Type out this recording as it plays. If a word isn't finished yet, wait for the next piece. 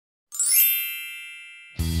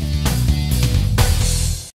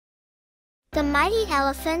The Mighty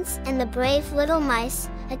Elephants and the Brave Little Mice,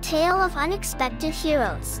 a tale of unexpected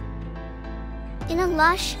heroes. In a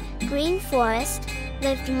lush, green forest,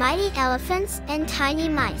 lived mighty elephants and tiny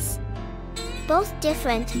mice. Both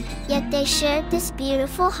different, yet they shared this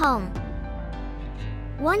beautiful home.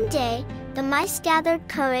 One day, the mice gathered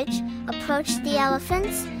courage, approached the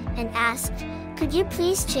elephants, and asked, "Could you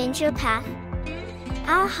please change your path?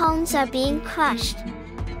 Our homes are being crushed."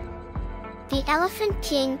 The Elephant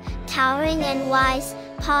King, towering and wise,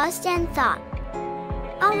 paused and thought.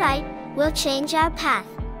 "All right, we'll change our path.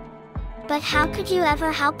 But how could you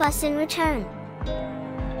ever help us in return?"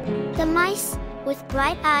 The mice, with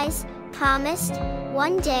bright eyes, promised,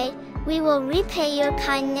 "One day, we will repay your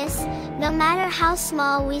kindness, no matter how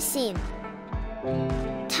small we seem."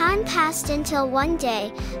 Time passed until one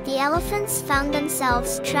day, the elephants found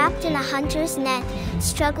themselves trapped in a hunter's net,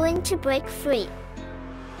 struggling to break free.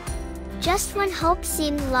 Just when hope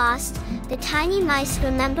seemed lost, the tiny mice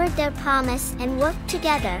remembered their promise and worked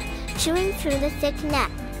together, chewing through the thick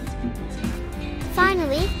net.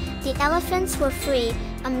 Finally, the elephants were free,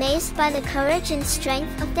 amazed by the courage and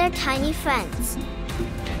strength of their tiny friends.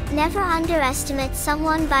 Never underestimate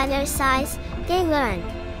someone by their size, they learned.